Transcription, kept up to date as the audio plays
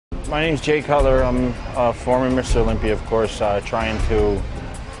My name's Jay Cutler. I'm a former Mr. Olympia, of course, trying to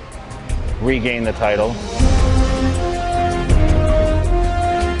regain the title.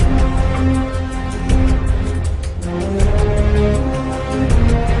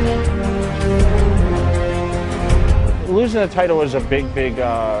 Losing the title was a big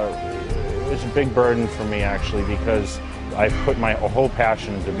burden for me, actually, because I've put my whole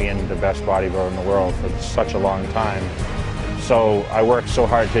passion into being the best bodybuilder in the world for such a long time. So I worked so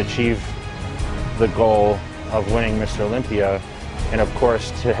hard to achieve the goal of winning Mr. Olympia, and of course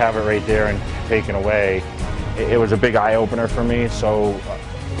to have it right there and taken away, it was a big eye-opener for me. So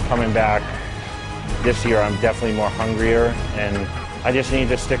coming back this year, I'm definitely more hungrier, and I just need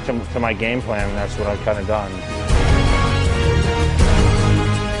to stick to my game plan, and that's what I've kind of done.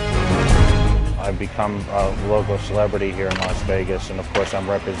 I've become a local celebrity here in Las Vegas, and of course I'm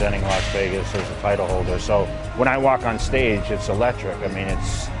representing Las Vegas as a title holder. So when I walk on stage, it's electric. I mean,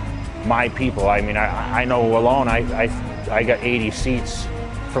 it's my people. I mean, I know alone I got 80 seats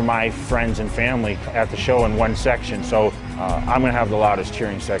for my friends and family at the show in one section. So I'm going to have the loudest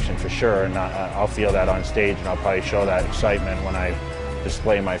cheering section for sure, and I'll feel that on stage, and I'll probably show that excitement when I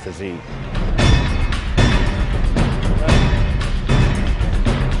display my physique.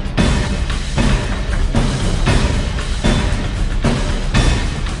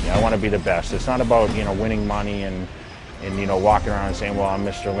 I want to be the best. It's not about, winning money and walking around and saying, well, I'm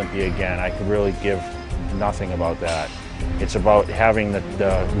Mr. Olympia again. I could really give nothing about that. It's about having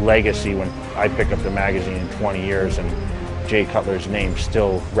the legacy when I pick up the magazine in 20 years and Jay Cutler's name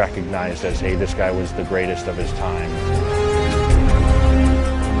still recognized as, hey, this guy was the greatest of his time.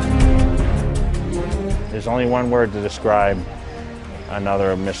 There's only one word to describe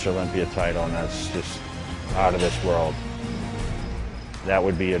another Mr. Olympia title, and that's just out of this world. That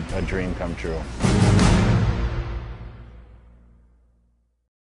would be a dream come true.